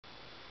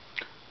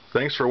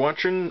Thanks for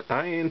watching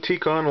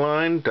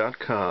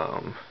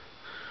iantiqueonline.com.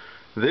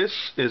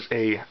 This is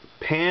a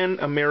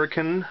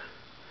Pan-American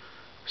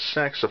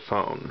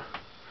saxophone.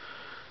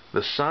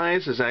 The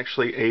size is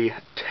actually a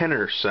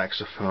tenor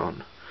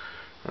saxophone.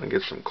 I'm going to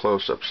get some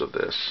close-ups of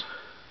this.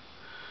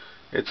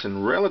 It's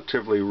in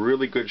relatively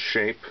really good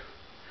shape.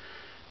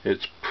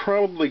 It's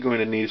probably going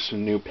to need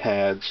some new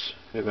pads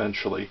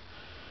eventually,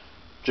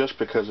 just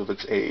because of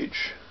its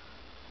age.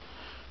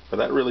 But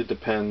that really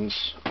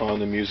depends on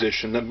the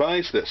musician that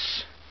buys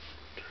this.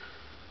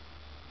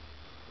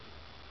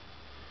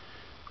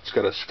 It's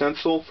got a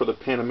stencil for the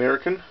Pan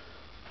American,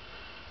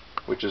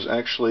 which is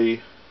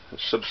actually a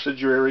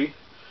subsidiary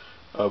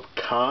of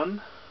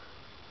Conn.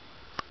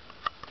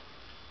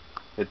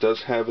 It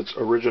does have its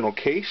original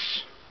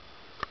case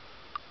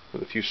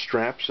with a few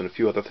straps and a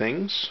few other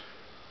things.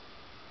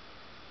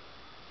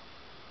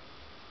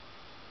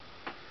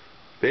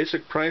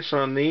 Basic price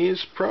on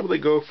these probably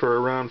go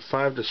for around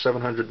 $500 to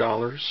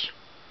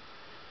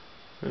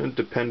 $700,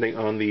 depending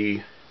on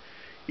the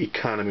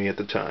economy at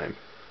the time.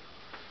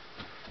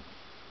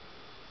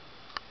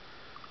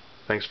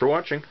 Thanks for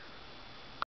watching.